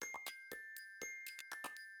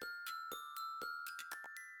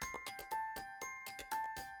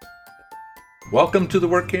Welcome to the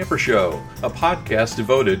Work Camper Show, a podcast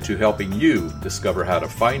devoted to helping you discover how to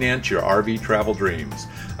finance your RV travel dreams.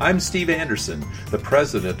 I'm Steve Anderson, the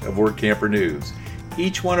president of Work Camper News.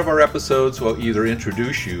 Each one of our episodes will either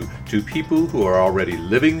introduce you to people who are already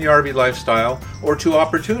living the RV lifestyle or to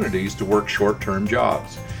opportunities to work short-term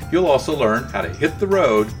jobs. You'll also learn how to hit the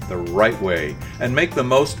road the right way and make the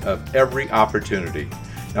most of every opportunity.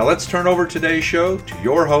 Now let's turn over today's show to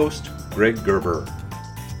your host, Greg Gerber.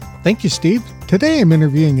 Thank you, Steve. Today I'm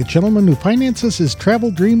interviewing a gentleman who finances his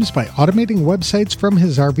travel dreams by automating websites from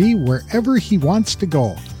his RV wherever he wants to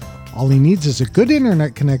go. All he needs is a good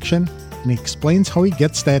internet connection, and he explains how he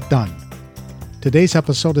gets that done. Today's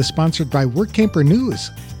episode is sponsored by Work Camper News.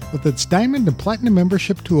 With its Diamond and Platinum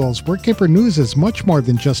membership tools, Work Camper News is much more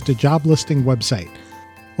than just a job listing website.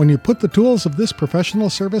 When you put the tools of this professional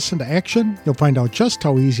service into action, you'll find out just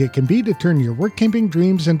how easy it can be to turn your work camping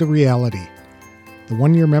dreams into reality. The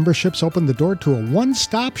one-year memberships open the door to a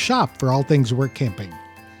one-stop shop for all things work camping.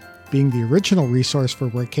 Being the original resource for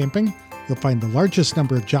work camping, you'll find the largest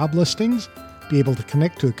number of job listings, be able to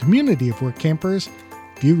connect to a community of work campers,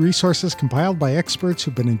 view resources compiled by experts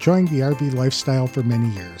who've been enjoying the RV lifestyle for many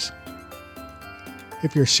years.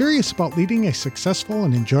 If you're serious about leading a successful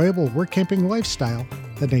and enjoyable work camping lifestyle,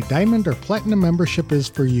 then a Diamond or Platinum membership is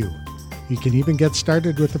for you. You can even get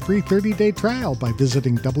started with a free 30-day trial by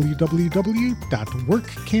visiting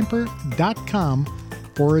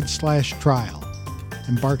www.workcamper.com/trial.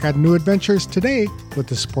 Embark on new adventures today with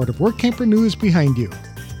the support of Work Camper News behind you.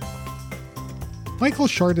 Michael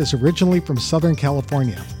Short is originally from Southern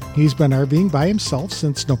California. He's been RVing by himself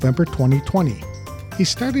since November 2020. He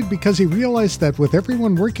started because he realized that with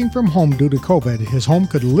everyone working from home due to COVID, his home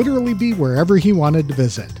could literally be wherever he wanted to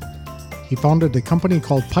visit. He founded a company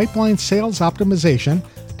called Pipeline Sales Optimization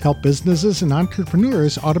to help businesses and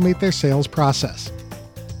entrepreneurs automate their sales process.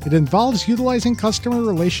 It involves utilizing customer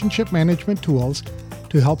relationship management tools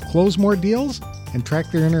to help close more deals and track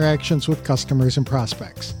their interactions with customers and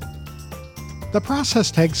prospects. The process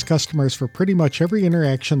tags customers for pretty much every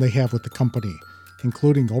interaction they have with the company,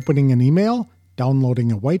 including opening an email,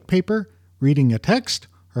 downloading a white paper, reading a text,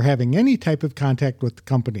 or having any type of contact with the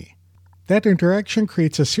company. That interaction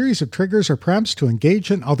creates a series of triggers or prompts to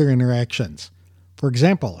engage in other interactions. For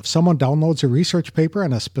example, if someone downloads a research paper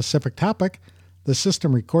on a specific topic, the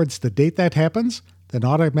system records the date that happens, then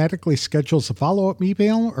automatically schedules a follow-up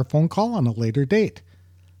email or phone call on a later date.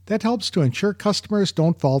 That helps to ensure customers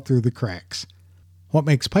don't fall through the cracks. What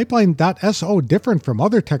makes Pipeline.so different from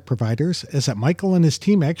other tech providers is that Michael and his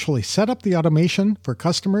team actually set up the automation for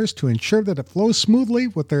customers to ensure that it flows smoothly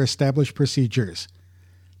with their established procedures.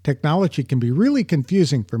 Technology can be really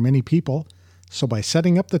confusing for many people, so by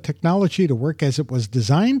setting up the technology to work as it was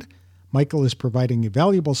designed, Michael is providing a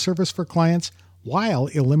valuable service for clients while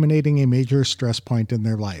eliminating a major stress point in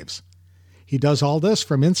their lives. He does all this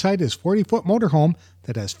from inside his 40-foot motorhome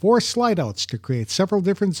that has 4 slide-outs to create several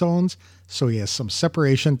different zones, so he has some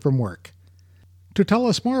separation from work. To tell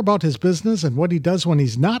us more about his business and what he does when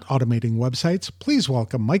he's not automating websites, please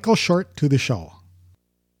welcome Michael Short to the show.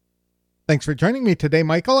 Thanks for joining me today,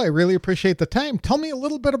 Michael. I really appreciate the time. Tell me a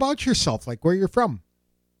little bit about yourself, like where you're from.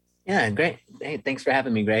 Yeah, great. Hey, thanks for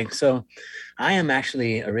having me, Greg. So I am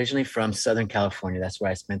actually originally from Southern California. That's where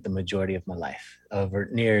I spent the majority of my life, over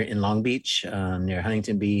near in Long Beach, near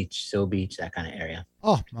Huntington Beach, Seal Beach, that kind of area.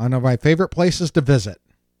 Oh, one of my favorite places to visit.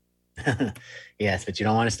 Yes, but you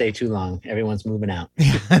don't want to stay too long. Everyone's moving out.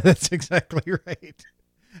 Yeah, that's exactly right.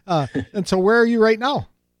 And so where are you right now?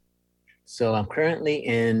 So I'm currently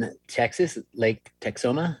in Texas, Lake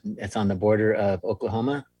Texoma. It's on the border of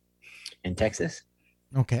Oklahoma and Texas.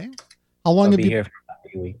 Okay. How long I'll have be you here for about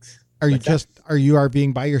 3 weeks. Are you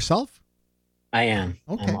RVing by yourself? I am.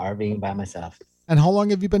 Okay. I'm RVing by myself. And how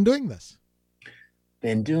long have you been doing this?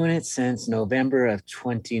 Been doing it since November of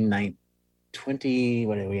 2020.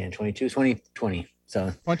 What are we in? 2020.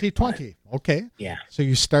 So 2020. Okay. Yeah. So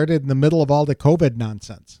you started in the middle of all the COVID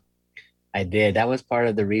nonsense. I did. That was part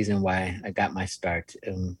of the reason why I got my start.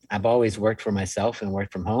 I've always worked for myself and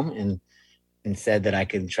worked from home and said that I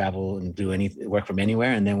could travel and do work from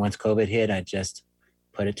anywhere. And then once COVID hit, I just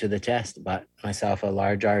put it to the test, bought myself a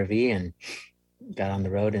large RV and got on the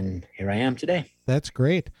road. And here I am today. That's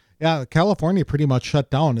great. Yeah, California pretty much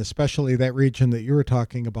shut down, especially that region that you were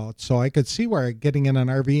talking about. So I could see where getting in an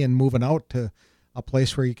RV and moving out to a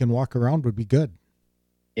place where you can walk around would be good.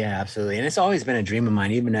 Yeah, absolutely. And it's always been a dream of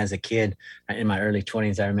mine. Even as a kid in my early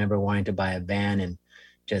 20s, I remember wanting to buy a van and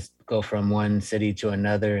just go from one city to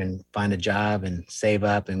another and find a job and save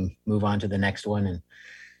up and move on to the next one. And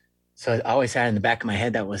so I always had in the back of my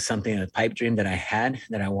head, that was something, a pipe dream that I had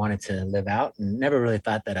that I wanted to live out, and never really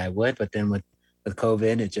thought that I would. But then with with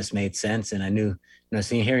COVID, it just made sense. And I knew,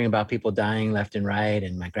 hearing about people dying left and right,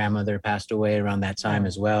 and my grandmother passed away around that time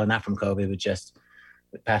as well, not from COVID, but just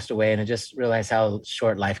passed away. And I just realized how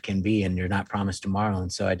short life can be, and you're not promised tomorrow.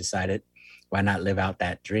 And so I decided, why not live out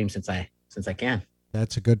that dream since I can.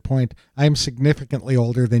 That's a good point. I'm significantly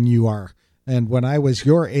older than you are. And when I was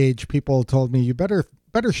your age, people told me, you better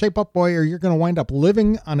shape up, boy, or you're going to wind up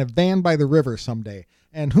living on a van by the river someday.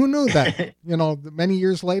 And who knew that, many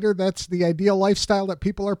years later, that's the ideal lifestyle that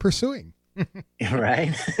people are pursuing.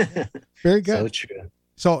 Right. Very good. So true.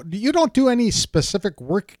 So you don't do any specific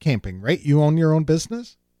work camping, right? You own your own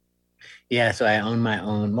business? Yeah, so I own my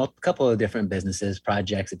own couple of different businesses,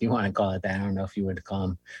 projects, if you want to call it that. I don't know if you would call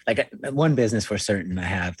them, like one business for certain I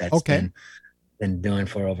have that's okay. been doing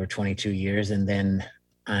for over 22 years. And then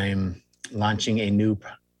I'm launching a new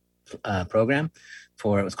program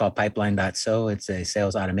for what's called Pipeline.so. It's a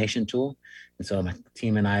sales automation tool. And so my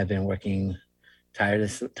team and I have been working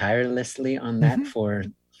tirelessly on that for a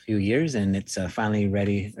few years, and it's finally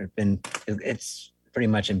ready. It's pretty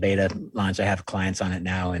much in beta launch. I have clients on it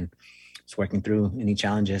now, and it's working through any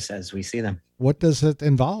challenges as we see them. What does it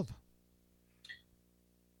involve?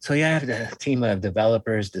 So yeah, I have a team of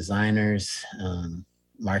developers, designers,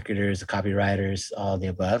 marketers, copywriters, all the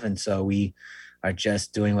above. And so we are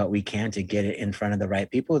just doing what we can to get it in front of the right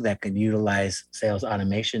people that can utilize sales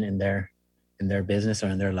automation in their business or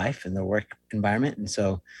in their life, in their work environment. And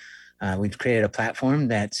so we've created a platform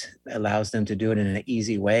that allows them to do it in an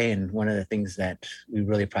easy way. And one of the things that we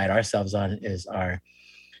really pride ourselves on is our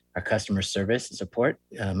customer service and support.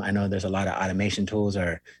 I know there's a lot of automation tools,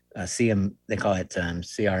 or they call it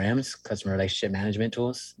CRMs, customer relationship management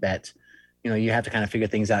tools, that you have to kind of figure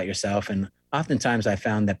things out yourself. And oftentimes I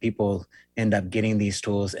found that people end up getting these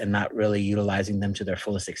tools and not really utilizing them to their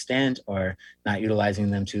fullest extent, or not utilizing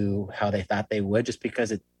them to how they thought they would, just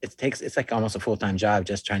because it's like almost a full-time job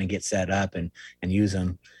just trying to get set up and use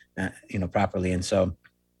them properly. And so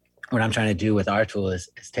what I'm trying to do with our tool is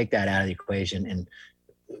take that out of the equation and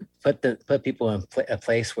put people in a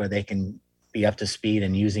place where they can be up to speed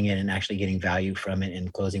and using it and actually getting value from it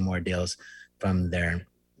and closing more deals from their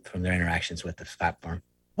interactions with the platform.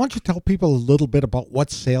 Why don't you tell people a little bit about what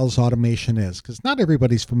sales automation is? Because not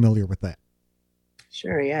everybody's familiar with that.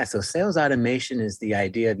 Sure, yeah. So sales automation is the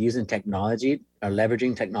idea of using technology or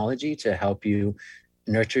leveraging technology to help you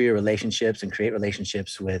nurture your relationships and create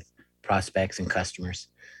relationships with prospects and customers.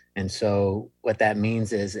 And so what that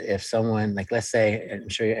means is, if someone, like, let's say, I'm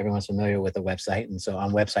sure everyone's familiar with a website. And so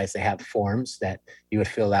on websites, they have forms that you would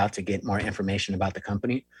fill out to get more information about the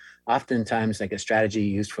company. Oftentimes, like, a strategy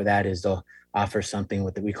used for that is they'll offer something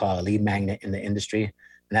what we call a lead magnet in the industry. And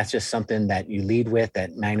that's just something that you lead with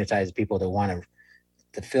that magnetizes people to want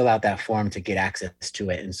to fill out that form to get access to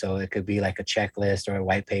it. And so it could be like a checklist or a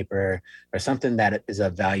white paper or something that is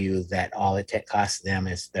of value, that all it costs them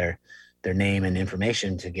is their name and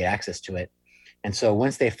information to get access to it. And so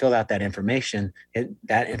once they fill out that information,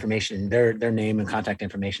 that information, their name and contact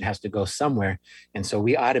information, has to go somewhere. And so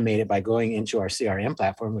we automate it by going into our CRM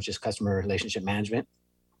platform, which is customer relationship management.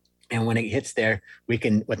 And when it hits there, we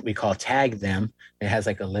can, what we call, tag them. It has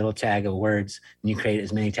like a little tag of words, and you create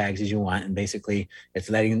as many tags as you want. And basically it's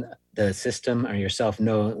letting the system or yourself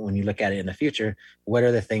know, when you look at it in the future, what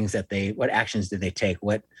are the things what actions did they take?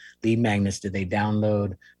 What lead magnets did they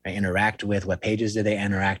download or interact with? What pages did they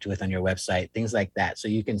interact with on your website? Things like that. So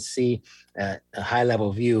you can see a high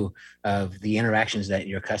level view of the interactions that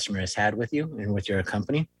your customer has had with you and with your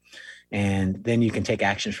company. And then you can take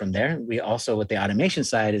action from there. We also, with the automation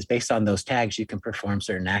side, is based on those tags, you can perform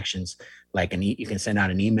certain actions, like you can send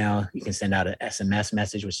out an email, you can send out an SMS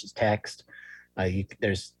message, which is text. You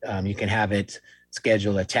can have it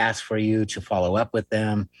schedule a task for you to follow up with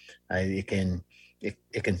them. It can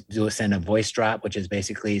send a voice drop, which is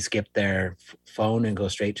basically skip their phone and go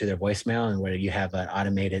straight to their voicemail, and where you have an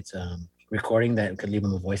automated recording that could leave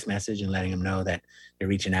them a voice message and letting them know that you're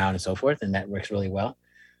reaching out and so forth. And that works really well.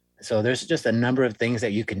 So there's just a number of things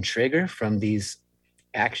that you can trigger from these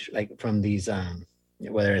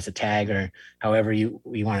whether it's a tag or however you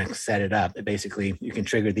want to set it up. Basically, you can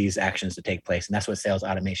trigger these actions to take place. And that's what sales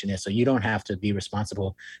automation is. So you don't have to be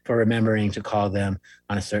responsible for remembering to call them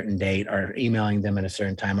on a certain date or emailing them at a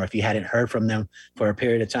certain time. Or if you hadn't heard from them for a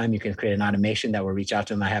period of time, you can create an automation that will reach out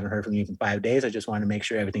to them. I haven't heard from you in 5 days. I just want to make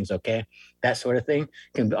sure everything's okay. That sort of thing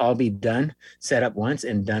can all be done, set up once,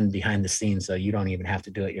 and done behind the scenes. So you don't even have to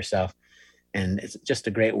do it yourself. And it's just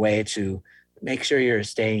a great way to make sure you're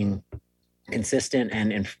staying consistent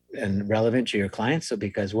and relevant to your clients. So,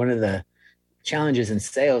 because one of the challenges in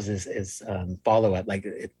sales is follow-up. Like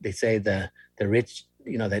they say, the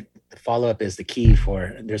that the follow-up is the key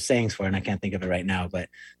for, there's sayings for it, and I can't think of it right now, but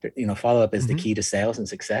follow-up is the key to sales and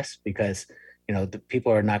success, because the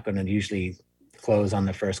people are not going to usually close on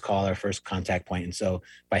the first call or first contact point. And so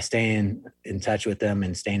by staying in touch with them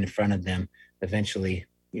and staying in front of them, eventually,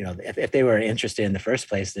 if they were interested in the first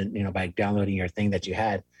place, then by downloading your thing that you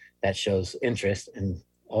had, that shows interest, and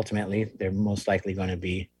ultimately they're most likely going to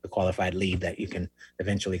be a qualified lead that you can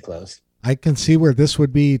eventually close. I can see where this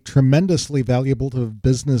would be tremendously valuable to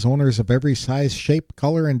business owners of every size, shape,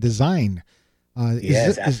 color, and design.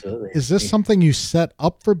 Yes, absolutely. Is this something you set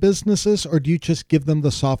up for businesses, or do you just give them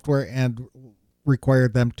the software and require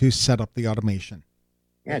them to set up the automation?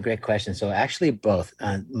 Yeah, great question. So actually both.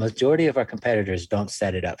 Majority of our competitors don't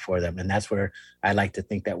set it up for them. And that's where I like to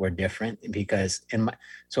think that we're different, because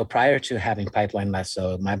so prior to having Pipeline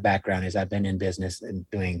Lasso, my background is I've been in business and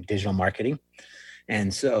doing digital marketing.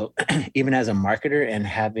 And so even as a marketer and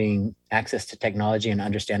having access to technology and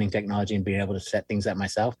understanding technology and being able to set things up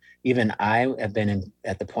myself, even I have been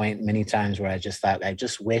at the point many times where I just thought, I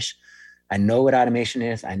just wish I know what automation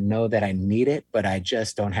is. I know that I need it, but I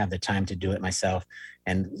just don't have the time to do it myself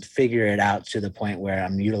and figure it out to the point where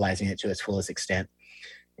I'm utilizing it to its fullest extent.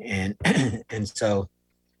 And so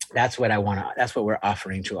that's what that's what we're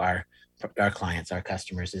offering to our clients, our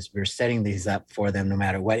customers, is we're setting these up for them no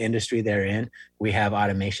matter what industry they're in. We have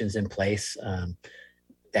automations in place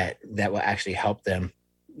that will actually help them,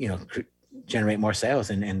 generate more sales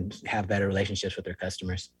and have better relationships with their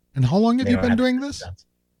customers. And how long have you been doing this?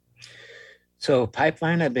 So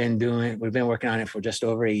Pipeline, we've been working on it for just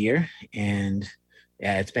over a year, and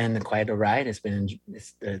yeah, it's been quite a ride.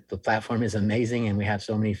 The platform is amazing, and we have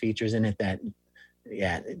so many features in it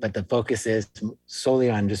but the focus is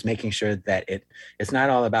solely on just making sure that it's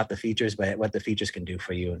not all about the features, but what the features can do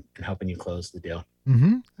for you and helping you close the deal.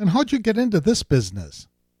 Mm-hmm. And how'd you get into this business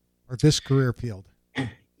or this career field?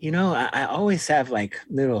 I always have I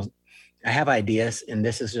have ideas, and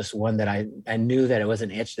this is just one that I knew that it was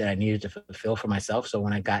an itch that I needed to fulfill for myself. So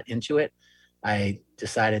when I got into it, I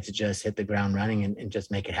decided to just hit the ground running and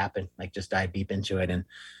just make it happen, just dive deep into it. And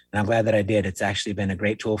I'm glad that I did. It's actually been a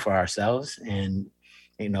great tool for ourselves. And,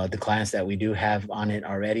 the clients that we do have on it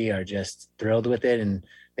already are just thrilled with it. And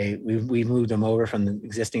we moved them over from the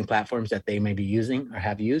existing platforms that they may be using or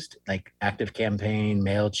have used, like ActiveCampaign,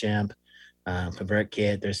 MailChimp,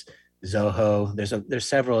 ConvertKit, there's Zoho. There's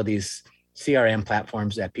several of these CRM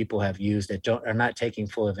platforms that people have used that are not taking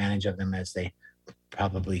full advantage of them as they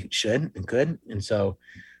probably should and could. And so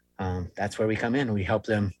that's where we come in. We help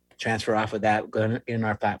them transfer off of that, go in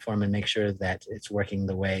our platform, and make sure that it's working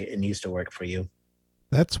the way it needs to work for you.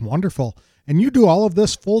 That's wonderful. And you do all of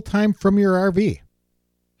this full-time from your RV?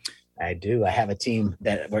 I do. I have a team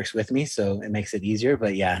that works with me, so it makes it easier.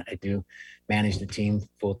 But yeah, I do manage the team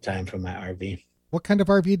full-time from my RV. What kind of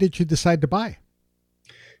RV did you decide to buy?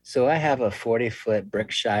 So I have a 40-foot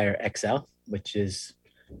Berkshire XL, which is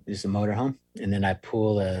a motorhome, and then I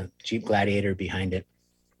pull a Jeep Gladiator behind it.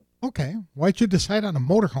 Okay. Why'd you decide on a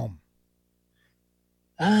motorhome?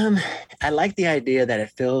 I like the idea that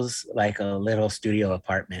it feels like a little studio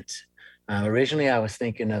apartment. Originally, I was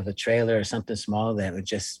thinking of a trailer or something small that would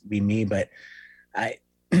just be me, but I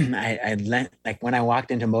when I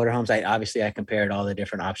walked into motorhomes, I compared all the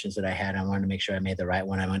different options that I had. I wanted to make sure I made the right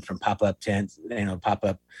one. I went from pop-up tents,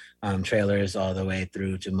 pop-up trailers, all the way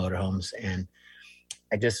through to motorhomes, and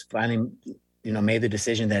I just finally, made the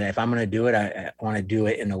decision that if I'm going to do it, I want to do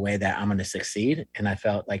it in a way that I'm going to succeed. And I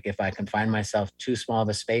felt like if I confine myself too small of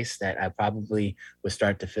a space, that I probably would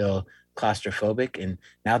start to feel claustrophobic. And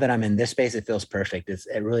now that I'm in this space, it feels perfect. It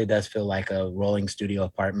really does feel like a rolling studio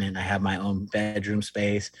apartment. I have my own bedroom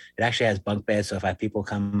space. It actually has bunk beds, so if I have people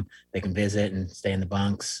come, they can visit and stay in the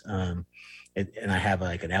bunks. And I have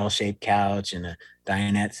an L-shaped couch and a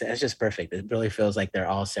dinette. So it's just perfect. It really feels like they're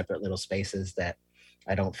all separate little spaces that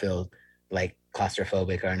I don't feel like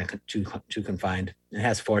claustrophobic or too confined. It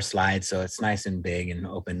has 4 slides, so it's nice and big and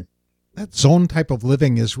open. That zone type of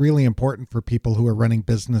living is really important for people who are running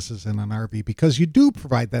businesses in an RV, because you do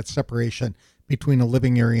provide that separation between a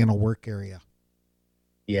living area and a work area.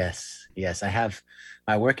 Yes. I have,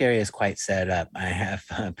 my work area is quite set up. I have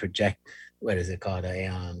a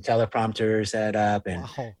teleprompter set up, and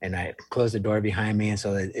Wow. And I close the door behind me, and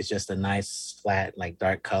so it's just a nice flat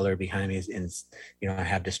dark color behind me, and I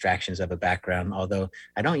have distractions of a background, although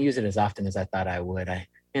I don't use it as often as I thought I would. I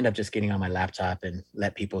end up just getting on my laptop and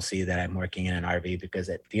let people see that I'm working in an RV, because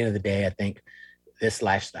at the end of the day, I think this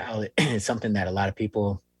lifestyle is something that a lot of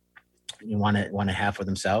people want to have for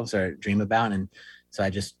themselves or dream about, and So I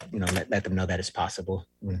just, let them know that it's possible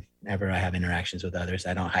whenever I have interactions with others.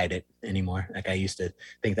 I don't hide it anymore. Like I used to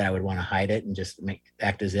think that I would want to hide it and just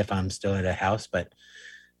act as if I'm still at a house, but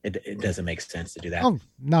it doesn't make sense to do that. Oh,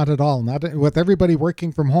 not at all. Not with everybody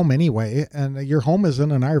working from home anyway. And your home is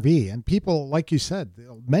in an RV. And people, like you said,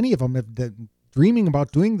 many of them have been dreaming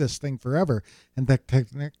about doing this thing forever. And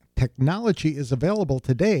the technology is available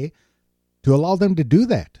today to allow them to do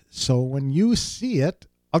that. So when you see it,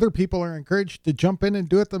 other people are encouraged to jump in and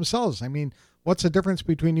do it themselves. I mean, what's the difference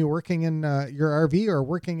between you working in your RV or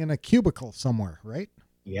working in a cubicle somewhere, right?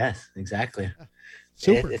 Yes, exactly.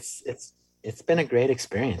 Super. It's been a great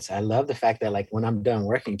experience. I love the fact that like when I'm done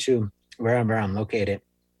working too, wherever I'm located,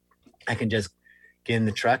 I can just get in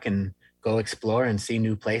the truck and go explore and see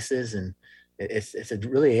new places. And it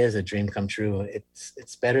really is a dream come true.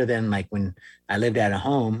 It's better than like when I lived at a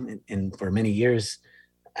home and for many years,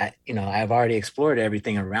 I've already explored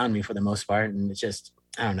everything around me for the most part. And it's just,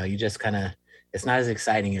 I don't know, you just kind of, it's not as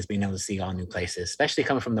exciting as being able to see all new places, especially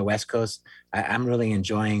coming from the West Coast. I'm really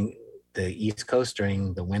enjoying the East Coast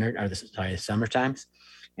during the winter or the summer times.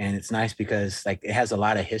 And it's nice because like it has a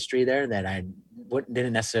lot of history there that I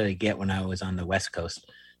didn't necessarily get when I was on the West Coast.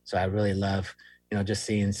 So I really love, just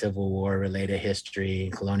seeing Civil War related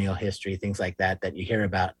history, colonial history, things like that you hear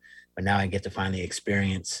about. But now I get to finally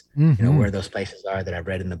experience, where those places are that I've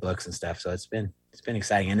read in the books and stuff. So it's been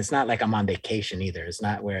exciting. And it's not like I'm on vacation either. It's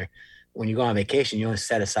not where when you go on vacation, you only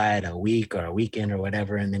set aside a week or a weekend or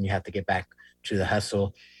whatever, and then you have to get back to the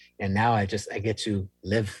hustle. And now I get to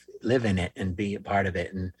live in it and be a part of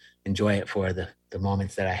it and enjoy it for the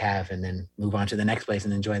moments that I have, and then move on to the next place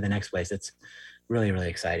and enjoy the next place. It's really, really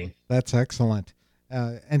exciting. That's excellent.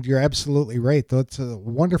 And you're absolutely right. That's a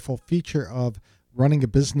wonderful feature of running a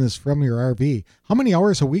business from your RV. How many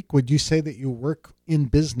hours a week would you say that you work in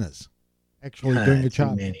business, actually doing a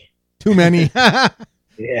job? Too many. Yeah.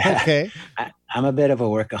 Okay. I'm a bit of a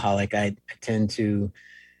workaholic.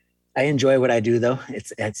 I enjoy what I do though.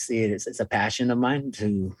 It's a passion of mine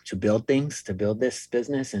to build things, to build this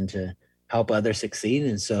business and to help others succeed.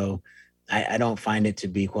 And so I don't find it to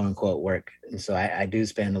be quote unquote work. And so I do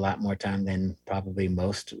spend a lot more time than probably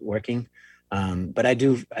most working. But I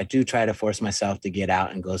do try to force myself to get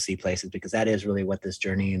out and go see places, because that is really what this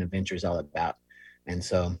journey and adventure is all about. And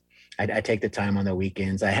so I take the time on the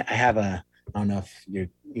weekends. I have I don't know if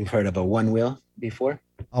you've heard of a one wheel before.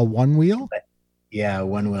 A one wheel? Yeah,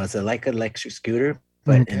 one wheel. It's like an electric scooter,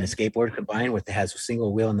 but in a skateboard combined with, it has a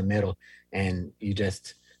single wheel in the middle, and you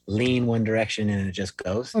just lean one direction and it just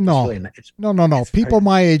goes. Oh, no. No. People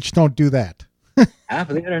my age don't do that.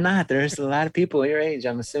 Believe it or not, there's a lot of people your age.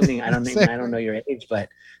 I'm assuming I don't know your age, but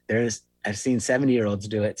I've seen 70-year-olds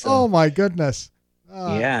do it. So. Oh my goodness.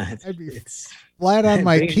 Yeah, it's flat on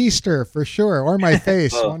my keister for sure, or my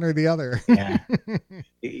face, one or the other. Yeah,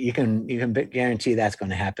 you can guarantee that's going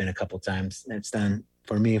to happen a couple times. It's done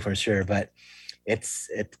for me for sure, but it's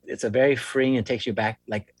a very freeing. It takes you back.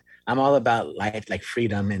 Like I'm all about life, like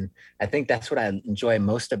freedom, and I think that's what I enjoy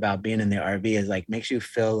most about being in the RV is like makes you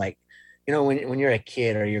feel like, when you're a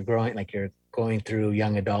kid or you're going through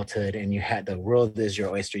young adulthood and the world is your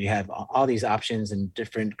oyster. You have all these options and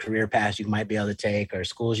different career paths you might be able to take, or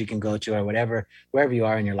schools you can go to, or wherever you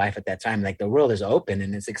are in your life at that time. Like the world is open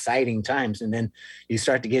and it's exciting times. And then you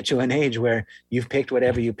start to get to an age where you've picked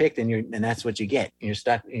whatever you picked and that's what you get. You're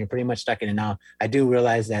stuck. You're pretty much stuck in it. Now, I do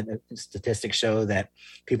realize that statistics show that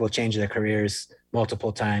people change their careers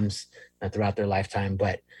multiple times throughout their lifetime,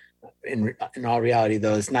 but in all reality,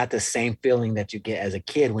 though, it's not the same feeling that you get as a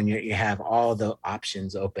kid when you have all the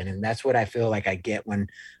options open. And that's what I feel like I get when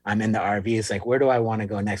I'm in the RV. It's like, where do I want to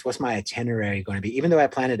go next? What's my itinerary going to be? Even though I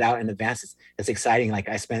planned it out in advance, it's exciting. Like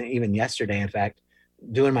I spent even yesterday, in fact,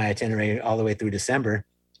 doing my itinerary all the way through December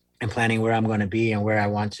and planning where I'm going to be and where I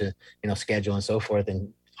want to, schedule and so forth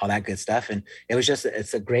and all that good stuff. And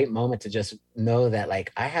it's a great moment to just know that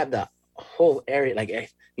like I have the whole area, like the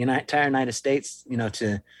entire United States,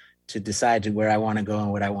 to decide where I want to go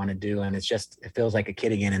and what I want to do. And it feels like a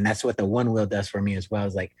kid again. And that's what the one wheel does for me as well,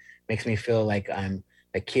 is like, makes me feel like I'm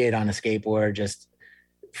a kid on a skateboard, just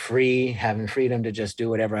free, having freedom to just do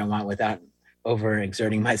whatever I want without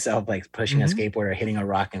overexerting myself, like pushing a skateboard or hitting a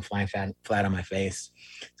rock and flying flat on my face.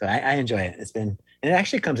 So I enjoy it. And it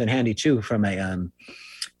actually comes in handy too from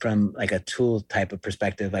like a tool type of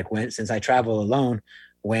perspective. Like since I travel alone,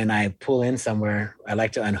 when I pull in somewhere, I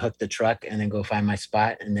like to unhook the truck and then go find my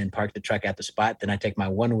spot and then park the truck at the spot. Then I take my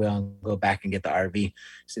one wheel and go back and get the RV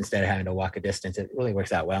instead of having to walk a distance. It really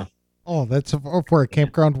works out well. Oh, that's for a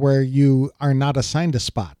campground where you are not assigned a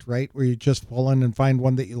spot, right? Where you just pull in and find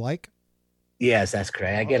one that you like? Yes, that's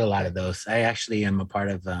correct. I get a lot Okay. of those. I actually am a part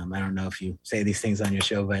of, I don't know if you say these things on your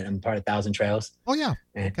show, but I'm part of Thousand Trails. Oh yeah.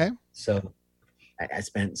 And Okay. so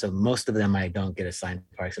so most of them I don't get assigned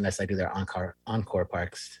parks unless I do their encore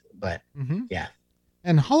parks. But Hmm. yeah,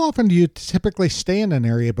 And how often do you typically stay in an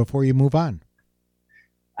area before you move on?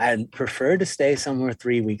 I prefer to stay somewhere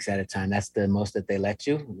 3 weeks at a time. That's the most that they let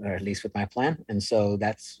you, or at least with my plan. And so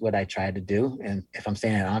that's what I try to do. And if I'm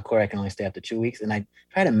staying at Encore, I can only stay up to 2 weeks. And I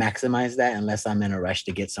try to maximize that unless I'm in a rush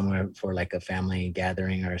to get somewhere for like a family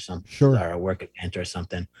gathering or Sure. or a work event or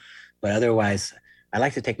something. But otherwise, I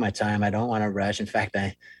like to take my time. I don't want to rush. In fact,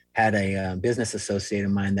 I had a business associate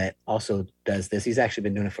of mine that also does this. He's actually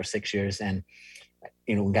been doing it for 6 years, and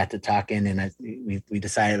we got to talking, and we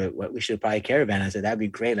decided what we should probably caravan. I said that'd be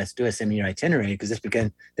great. Let's do a semi-year itinerary because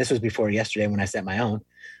this was before yesterday when I set my own.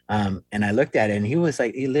 And I looked at it, and he was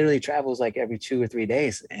like, he literally travels like every 2 or 3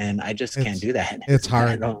 days, and I just can't It's do that. it's I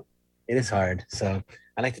hard. don't. It is hard, so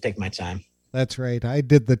I like to take my time. That's right. I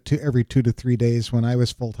did every 2 to 3 days when I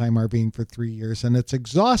was full time RVing for 3 years, and it's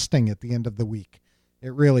exhausting at the end of the week.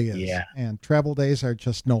 It really is. Yeah, And travel days are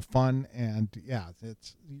just no fun. And yeah,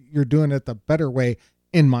 it's you're doing it the better way,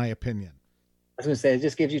 in my opinion. I was gonna say it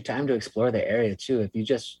just gives you time to explore the area too. If you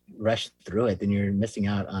just rush through it, then you're missing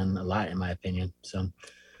out on a lot, in my opinion. So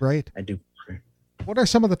Right. I do. What are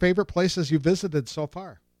some of the favorite places you visited so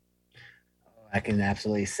far? I can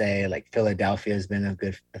absolutely say like Philadelphia has been a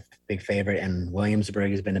big favorite, and Williamsburg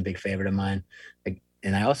has been a big favorite of mine. Like,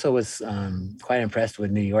 and I also was quite impressed with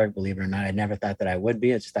New York, believe it or not. I never thought that I would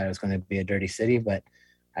be. I just thought it was going to be a dirty city, but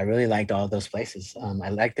I really liked all those places. I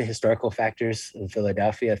liked the historical factors of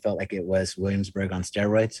Philadelphia. I felt like it was Williamsburg on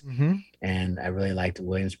steroids, Mm-hmm. and I really liked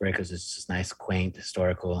Williamsburg because it's just nice, quaint,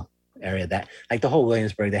 historical area. That like the whole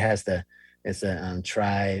Williamsburg that has it's a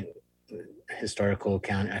tri historical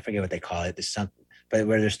county. I forget what they call it. There's some, but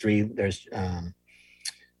where there's three,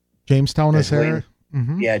 Jamestown is there's William, there.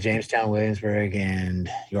 Mm-hmm. yeah, Jamestown, Williamsburg, and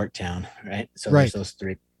Yorktown, right? So there's Right. those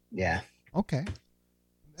three. Yeah. Okay.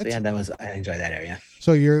 So That's yeah, I enjoy that area.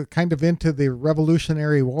 so you're kind of into the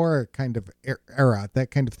Revolutionary War kind of era. That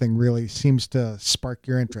kind of thing really seems to spark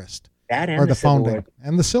your interest, That or and the the Civil War. founding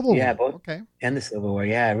and the Civil Yeah, War. both Okay. and the Civil War.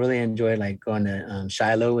 Yeah, I really enjoyed like going to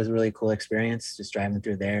Shiloh was a really cool experience. Just driving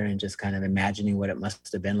through there and just kind of imagining what it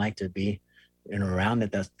must have been like to be, around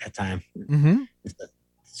at that time. Mm-hmm. It's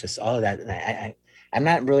just all of that. And I'm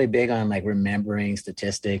not really big on like remembering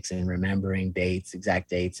statistics and remembering dates, exact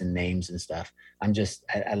dates and names and stuff.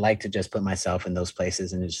 I like to just put myself in those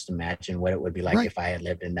places and just imagine what it would be like Right. if I had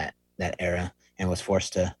lived in that era and was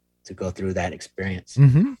forced to go through that experience.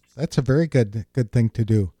 Mm-hmm. That's a very good thing to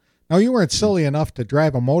do. Now, you weren't Mm. silly enough to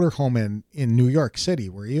drive a motorhome in New York City,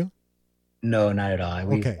 were you? No, not at all.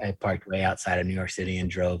 Okay. I parked way outside of New York City and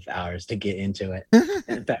drove hours to get into it.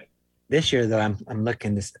 In fact, this year though, I'm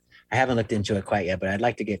looking this. I haven't looked into it quite yet, but I'd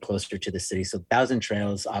like to get closer to the city. So Thousand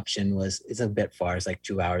Trails option it's a bit far. It's like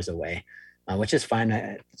 2 hours away, which is fine.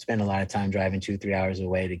 I spend a lot of time driving 2 3 hours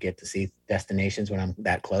away to get to see destinations when I'm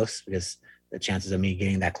that close, because the chances of me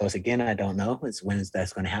getting that close again, I don't know. It's when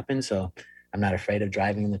that's going to happen. So I'm not afraid of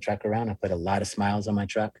driving the truck around. I put a lot of smiles on my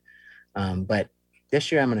truck. But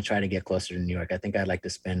this year I'm going to try to get closer to New York. I think I'd like to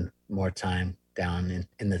spend more time down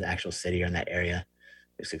in the actual city or in that area,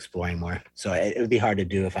 just exploring more. So it would be hard to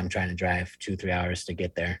do if I'm trying to drive 2 3 hours to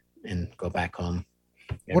get there and go back home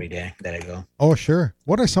What? every day that I go. Oh, sure.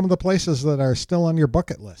 What are some of the places that are still on your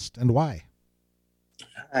bucket list, and why?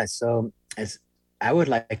 So as I would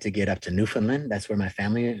like to get up to Newfoundland. That's where my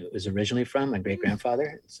family was originally from, my great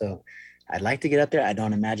grandfather. So I'd like to get up there. I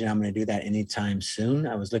don't imagine I'm going to do that anytime soon.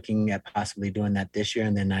 I was looking at possibly doing that this year,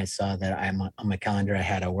 and then I saw that I'm on my calendar. I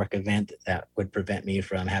had a work event that would prevent me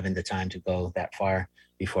from having the time to go that far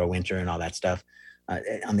before winter and all that stuff.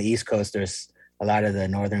 On the East Coast, there's a lot of the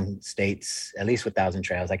northern states, at least with Thousand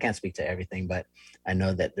Trails. I can't speak to everything, but I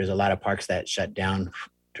know that there's a lot of parks that shut down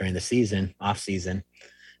during the season, off season,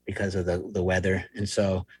 because of the weather. And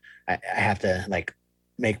so I have to like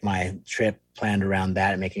make my trip planned around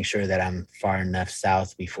that and making sure that I'm far enough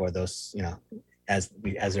south before those, as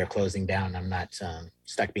they're closing down, I'm not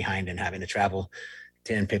stuck behind and having to travel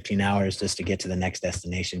 10, 15 hours just to get to the next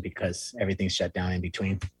destination because everything's shut down in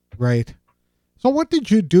between. Right. So, what did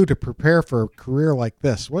you do to prepare for a career like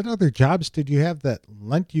this? What other jobs did you have that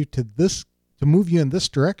lent you to move you in this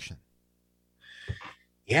direction?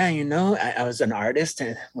 Yeah, I was an artist,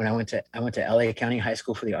 and when I went to LA County High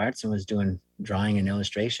School for the Arts and was doing drawing and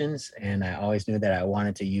illustrations, and I always knew that I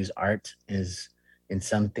wanted to use art in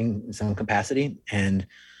some capacity. And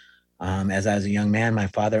as I was a young man, my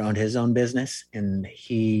father owned his own business, and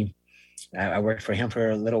he I worked for him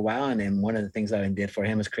for a little while. And then one of the things I did for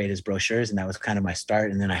him was create his brochures. And that was kind of my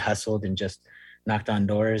start. And then I hustled and just knocked on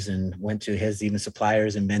doors and went to his even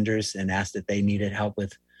suppliers and vendors and asked if they needed help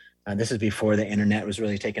with, this is before the internet was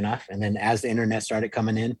really taking off. And then as the internet started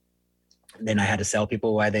coming in, then I had to sell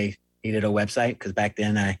people why they needed a website. Cause back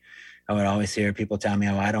then I would always hear people tell me,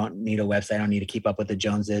 oh, I don't need a website. I don't need to keep up with the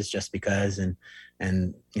Joneses just because. And,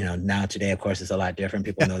 you know, now today, of course, it's a lot different.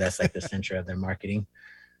 People know that's like the center of their marketing.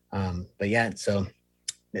 But yeah, so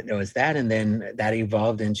there was that. And then that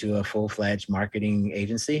evolved into a full-fledged marketing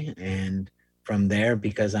agency. And from there,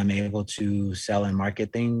 because I'm able to sell and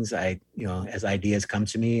market things, you know, as ideas come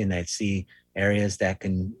to me and I see areas that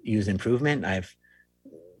can use improvement, I've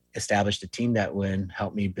established a team that would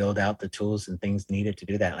help me build out the tools and things needed to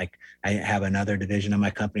do that. Like I have another division of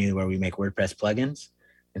my company where we make WordPress plugins.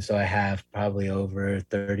 And so I have probably over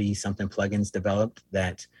 30 something plugins developed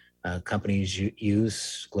that companies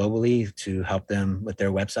use globally to help them with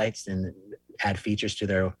their websites and add features to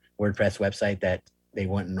their WordPress website that they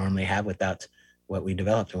wouldn't normally have without what we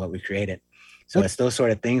developed and what we created. So it's those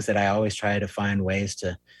sort of things that I always try to find ways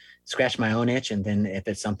to scratch my own itch. And then if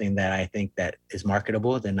it's something that I think that is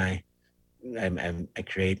marketable, then I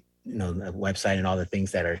create, you know, a website and all the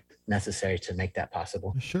things that are necessary to make that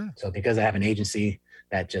possible. Sure. So because I have an agency,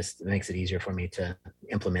 that just makes it easier for me to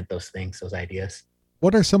implement those things, those ideas.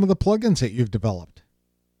 What are some of the plugins that you've developed?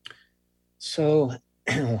 So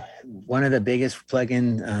one of the biggest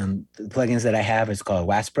plugins that I have is called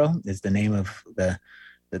WASPro. Is the name of the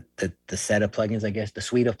set of plugins, I guess, the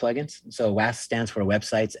suite of plugins. So WAS stands for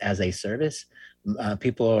Websites as a Service.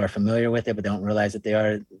 People are familiar with it, but don't realize that they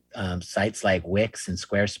are sites like Wix and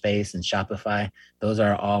Squarespace and Shopify. Those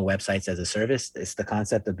are all websites as a service. It's the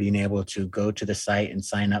concept of being able to go to the site and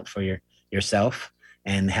sign up for yourself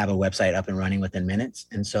and have a website up and running within minutes.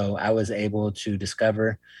 And so I was able to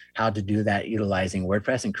discover how to do that utilizing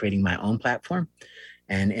WordPress and creating my own platform.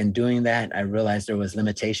 And in doing that, I realized there was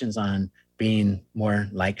limitations on being more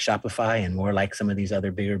like Shopify and more like some of these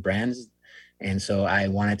other bigger brands. And so I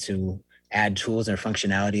wanted to add tools or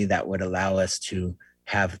functionality that would allow us to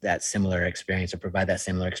have that similar experience or provide that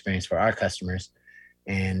similar experience for our customers.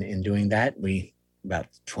 And in doing that, about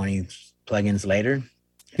 20 plugins later,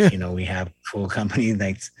 you know, we have a full company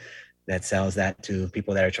that sells that to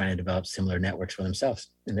people that are trying to develop similar networks for themselves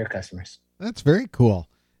and their customers. That's very cool.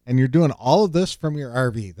 And you're doing all of this from your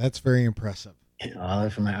RV. That's very impressive. All of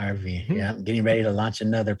it from my RV. Yeah. I'm getting ready to launch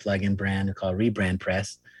another plugin brand called Rebrand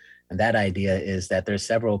Press. And that idea is that there's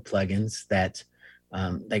several plugins that,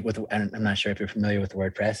 I'm not sure if you're familiar with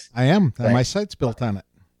WordPress. I am. My site's built on it.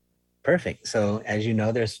 Perfect. So as you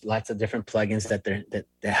know, there's lots of different plugins that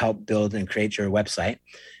help build and create your website.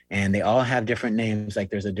 And they all have different names. Like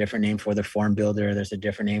there's a different name for the form builder. There's a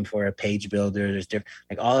different name for a page builder. There's different,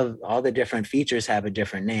 like all the different features have a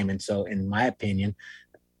different name. And so in my opinion,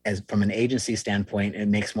 as from an agency standpoint, it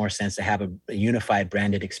makes more sense to have a unified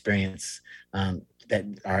branded experience that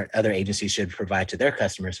our other agencies should provide to their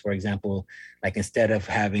customers. For example, like instead of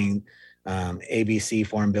having ABC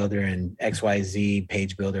form builder and XYZ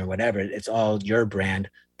page builder and whatever, it's all your brand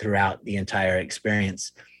throughout the entire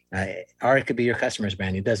experience. Or it could be your customer's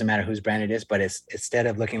brand. It doesn't matter whose brand it is, but it's instead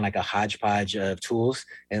of looking like a hodgepodge of tools,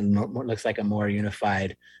 it looks like a more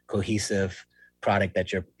unified, cohesive product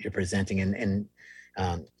that you're presenting. And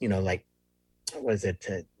you know, like, what is it?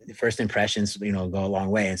 First impressions, you know, go a long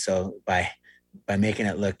way. And so by making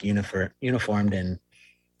it look uniformed, and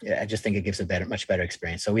I just think it gives a much better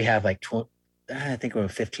experience. So we have like I think we're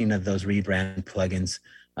 15 of those rebrand plugins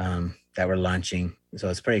that we're launching. So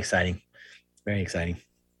it's pretty exciting, very exciting.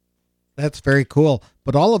 That's very cool.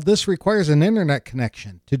 But all of this requires an internet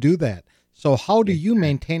connection to do that. So how do you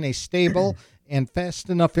maintain a stable and fast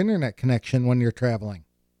enough internet connection when you're traveling?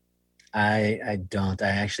 I don't. I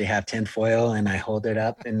actually have tinfoil and I hold it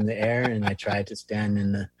up in the air and I try to stand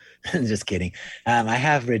in the, just kidding. I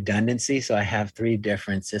have redundancy. So I have 3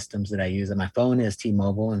 different systems that I use. And my phone is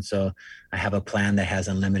T-Mobile. And so I have a plan that has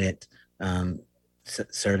unlimited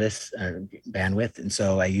service or bandwidth. And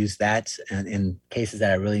so I use that in cases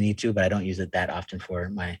that I really need to, but I don't use it that often for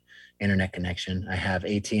my internet connection. I have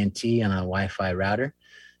AT&T on a Wi-Fi router.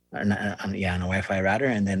 On a Wi-Fi router.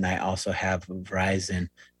 And then I also have Verizon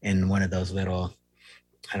in one of those little,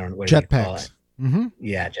 I don't know what jet do you call packs. it? Mm-hmm.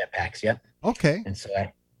 Yeah, jet packs. Yep. Okay. And so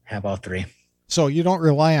I have all 3. So you don't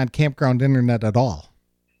rely on campground internet at all?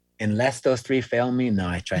 Unless those 3 fail me, no,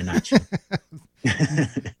 I try not to.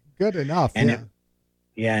 Good enough. And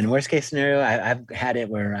in worst case scenario, I've had it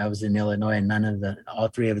where I was in Illinois and all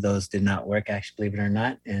 3 of those did not work, actually, believe it or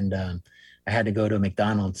not. And I had to go to a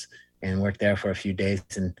McDonald's and worked there for a few days.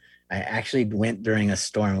 And I actually went during a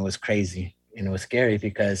storm. It was crazy and it was scary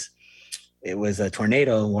because it was a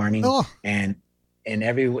tornado warning, Oh, and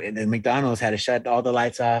the McDonald's had to shut all the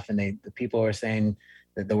lights off, and the people were saying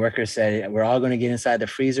that the workers said, we're all going to get inside the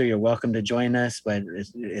freezer. You're welcome to join us, but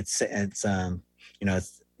it's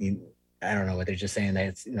I don't know what they're just saying that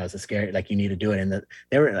it's a scary, like you need to do it. And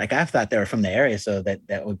they were like, I thought they were from the area, so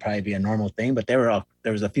that would probably be a normal thing, but there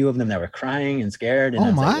was a few of them that were crying and scared. And oh I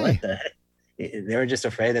was like, my. what the heck? They were just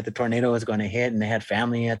afraid that the tornado was going to hit, and they had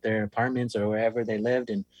family at their apartments or wherever they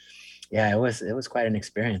lived. And yeah, it was quite an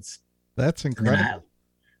experience. That's And then incredible.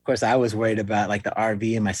 of course, I was worried about like the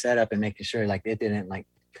RV and my setup and making sure like it didn't like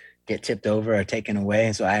get tipped over or taken away.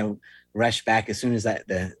 And so I rushed back as soon as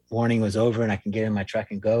the warning was over and I can get in my truck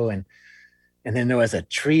and go. And then there was a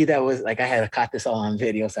tree that was like, I had caught this all on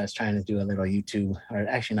video. So I was trying to do a little YouTube, or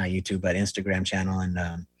actually not YouTube, but Instagram channel.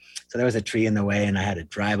 And so there was a tree in the way and I had to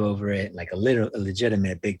drive over it, like a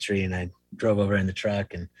legitimate big tree. And I drove over in the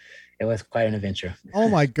truck, and it was quite an adventure. Oh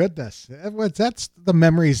my goodness. That's the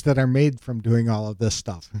memories that are made from doing all of this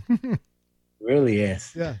stuff. Really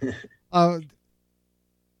is. Yeah. Uh,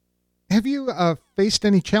 have you faced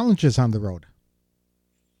any challenges on the road?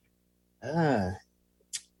 Uh,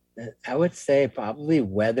 I would say probably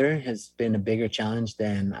weather has been a bigger challenge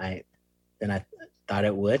than I thought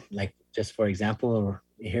it would. Like, just for example,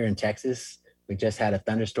 here in Texas, we just had a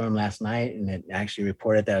thunderstorm last night, and it actually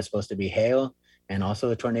reported that it was supposed to be hail and also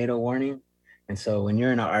a tornado warning. And so when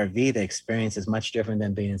you're in an RV, the experience is much different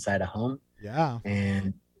than being inside a home. Yeah.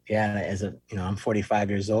 And yeah, I'm 45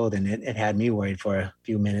 years old, and it had me worried for a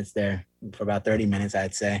few minutes there, for about 30 minutes,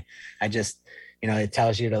 I'd say. I just, it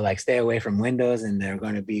tells you to like stay away from windows, and they're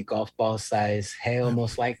going to be golf ball size hail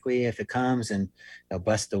most likely if it comes, and they'll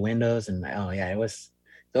bust the windows. And oh yeah, it was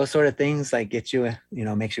those sort of things like get you,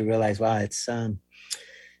 makes you realize, wow, it's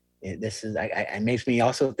it makes me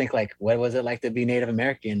also think like, what was it like to be Native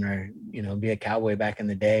American or, be a cowboy back in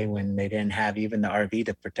the day when they didn't have even the RV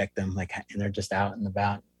to protect them, like, and they're just out and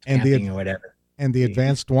about And camping or whatever. And the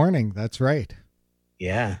advanced warning. That's right.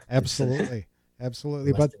 Yeah. Absolutely.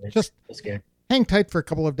 Absolutely. But just scared. Hang tight for a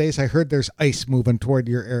couple of days. I heard there's ice moving toward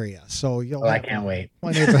your area. So I can't wait.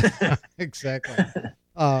 Exactly.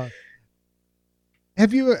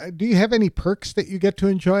 Do you have any perks that you get to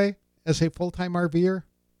enjoy as a full-time RVer?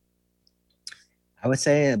 I would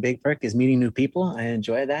say a big perk is meeting new people. I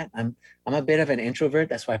enjoy that. I'm a bit of an introvert.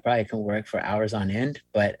 That's why I probably can work for hours on end.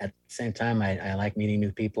 But at the same time, I like meeting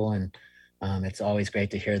new people, and it's always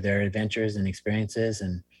great to hear their adventures and experiences.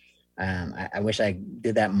 And I wish I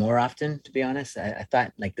did that more often, to be honest. I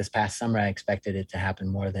thought like this past summer, I expected it to happen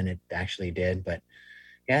more than it actually did. But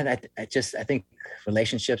yeah, I think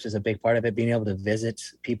relationships is a big part of it. Being able to visit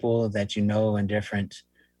people that in different,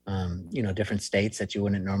 different states that you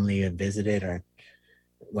wouldn't normally have visited or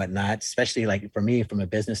whatnot, especially like for me, from a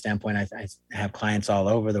business standpoint, I have clients all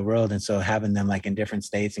over the world. And so having them like in different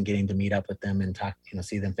states and getting to meet up with them and talk,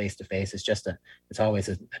 see them face to face, it's always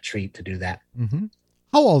a treat to do that. Mm-hmm.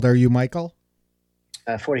 How old are you, Michael?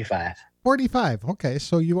 45. 45. Okay.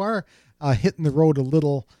 So you are hitting the road a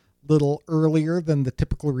little earlier than the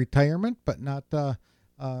typical retirement, but not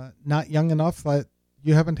young enough.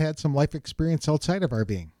 You haven't had some life experience outside of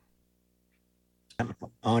RVing.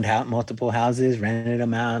 Owned multiple houses, rented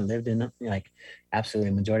them out, lived in them. Like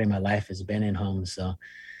absolutely, the majority of my life has been in homes. So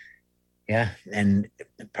yeah, and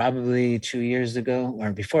probably 2 years ago,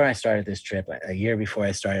 or before I started this trip, a year before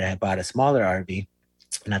I started, I bought a smaller RV,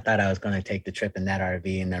 and I thought I was going to take the trip in that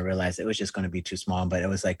RV, and I realized it was just going to be too small. But it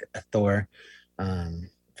was like a Thor,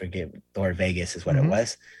 Thor Vegas is what it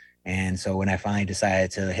was. And so when I finally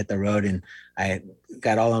decided to hit the road, and I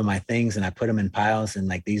got all of my things and I put them in piles, and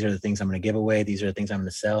like, these are the things I'm going to give away. These are the things I'm going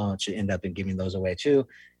to sell. I should end up in giving those away too.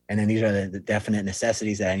 And then these are the definite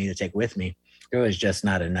necessities that I need to take with me. There was just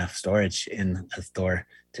not enough storage in a store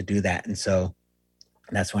to do that. And so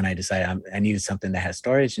that's when I decided I needed something that has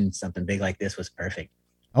storage, and something big like this was perfect.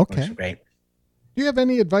 Okay. It was great. Do you have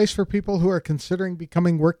any advice for people who are considering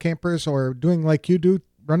becoming work campers or doing like you do,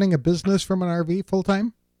 running a business from an RV full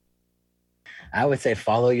time? I would say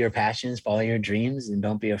follow your passions, follow your dreams, and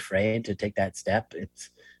don't be afraid to take that step.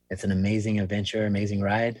 It's an amazing adventure, amazing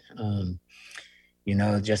ride.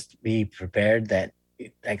 Just be prepared that,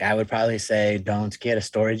 like, I would probably say, don't get a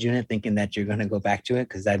storage unit thinking that you're going to go back to it,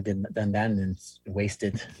 because I've done that and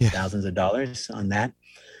wasted thousands of dollars on that.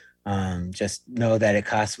 Just know that it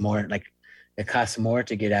costs more. Like, it costs more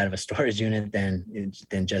to get out of a storage unit than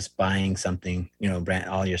just buying something,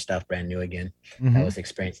 all your stuff brand new again. Mm-hmm. That was the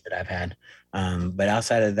experience that I've had. But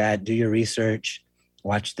outside of that, do your research,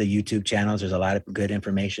 watch the YouTube channels. There's a lot of good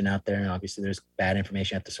information out there. And obviously there's bad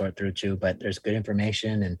information you have to sort through too, but there's good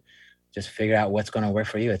information, and just figure out what's going to work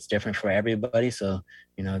for you. It's different for everybody. So,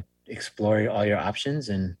 explore all your options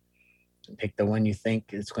and pick the one you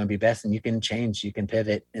think is going to be best. And you can change, you can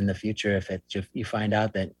pivot in the future. If you find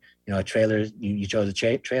out that, a trailer, you chose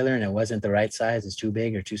a trailer and it wasn't the right size, it's too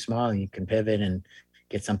big or too small, you can pivot and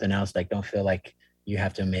get something else. Like, don't feel like you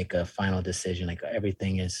have to make a final decision. Like,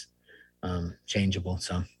 everything is changeable.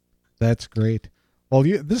 So that's great. Well,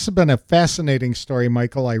 this has been a fascinating story,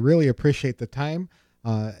 Michael. I really appreciate the time.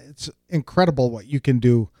 It's incredible what you can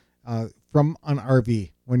do from an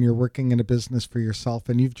RV when you're working in a business for yourself,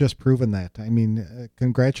 and you've just proven that. I mean,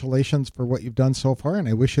 congratulations for what you've done so far, and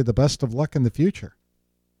I wish you the best of luck in the future.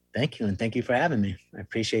 Thank you, and thank you for having me. I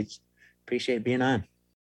appreciate being on.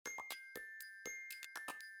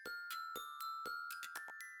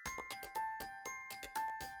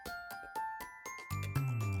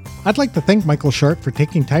 I'd like to thank Michael Short for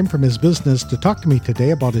taking time from his business to talk to me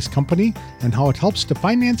today about his company and how it helps to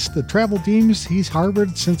finance the travel dreams he's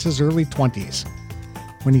harbored since his early 20s.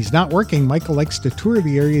 When he's not working, Michael likes to tour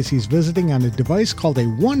the areas he's visiting on a device called a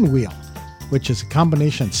one-wheel, which is a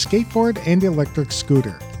combination skateboard and electric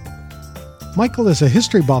scooter. Michael is a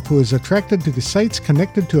history buff who is attracted to the sites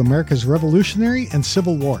connected to America's Revolutionary and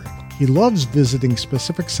Civil War. He loves visiting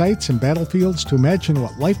specific sites and battlefields to imagine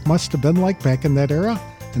what life must have been like back in that era,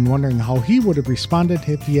 and wondering how he would have responded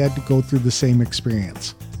if he had to go through the same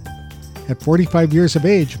experience. At 45 years of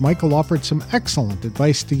age, Michael offered some excellent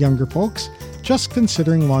advice to younger folks just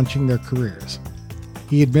considering launching their careers.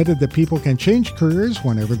 He admitted that people can change careers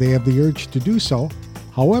whenever they have the urge to do so.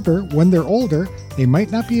 However, when they're older, they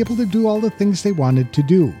might not be able to do all the things they wanted to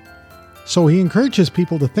do. So he encourages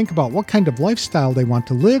people to think about what kind of lifestyle they want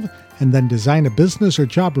to live and then design a business or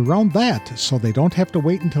job around that so they don't have to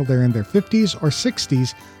wait until they're in their 50s or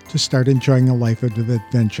 60s to start enjoying a life of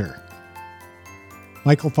adventure.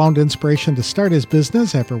 Michael found inspiration to start his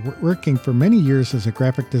business after working for many years as a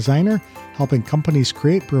graphic designer, helping companies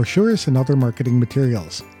create brochures and other marketing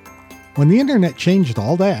materials. When the internet changed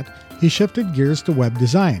all that, he shifted gears to web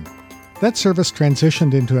design. That service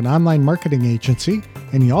transitioned into an online marketing agency,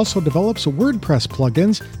 and he also develops WordPress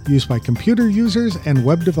plugins used by computer users and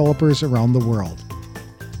web developers around the world.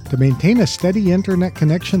 To maintain a steady internet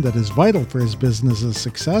connection that is vital for his business's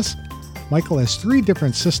success, Michael has 3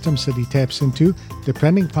 different systems that he taps into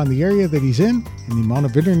depending upon the area that he's in and the amount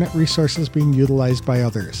of internet resources being utilized by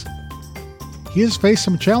others. He has faced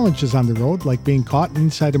some challenges on the road, like being caught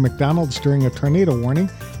inside a McDonald's during a tornado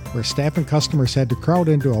warning, where staff and customers had to crowd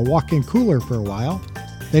into a walk-in cooler for a while.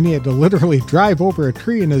 Then he had to literally drive over a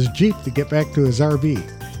tree in his Jeep to get back to his RV.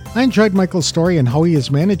 I enjoyed Michael's story and how he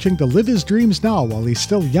is managing to live his dreams now while he's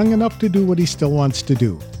still young enough to do what he still wants to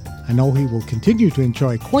do. I know he will continue to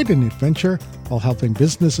enjoy quite an adventure while helping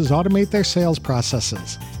businesses automate their sales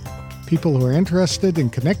processes. People who are interested in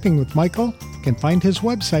connecting with Michael can find his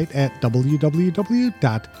website at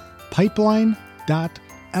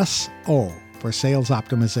www.pipeline.so for sales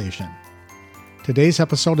optimization. Today's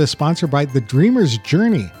episode is sponsored by The Dreamer's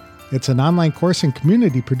Journey. It's an online course and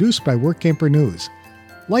community produced by WorkCamper News.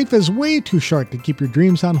 Life is way too short to keep your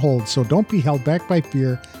dreams on hold, so don't be held back by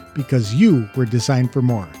fear because you were designed for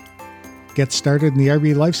more. Get started in the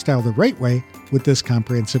RV lifestyle the right way with this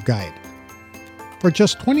comprehensive guide. For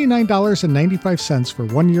just $29.95 for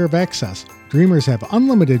 1 year of access, Dreamers have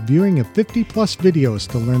unlimited viewing of 50-plus videos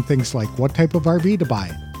to learn things like what type of RV to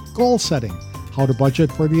buy, goal setting, how to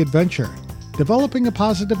budget for the adventure, developing a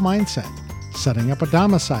positive mindset, setting up a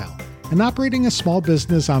domicile, and operating a small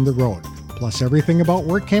business on the road, plus everything about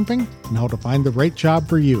work camping and how to find the right job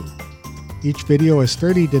for you. Each video is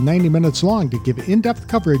 30 to 90 minutes long to give in-depth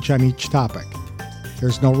coverage on each topic.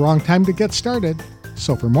 There's no wrong time to get started,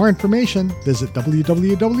 so for more information, visit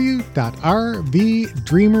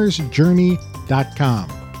www.rvdreamersjourney.com.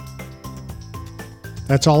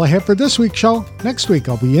 That's all I have for this week's show. Next week,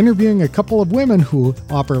 I'll be interviewing a couple of women who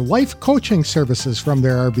offer life coaching services from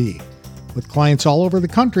their RV. With clients all over the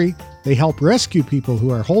country, they help rescue people who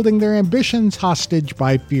are holding their ambitions hostage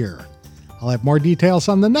by fear. I'll have more details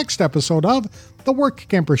on the next episode of The Work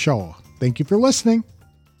Camper Show. Thank you for listening.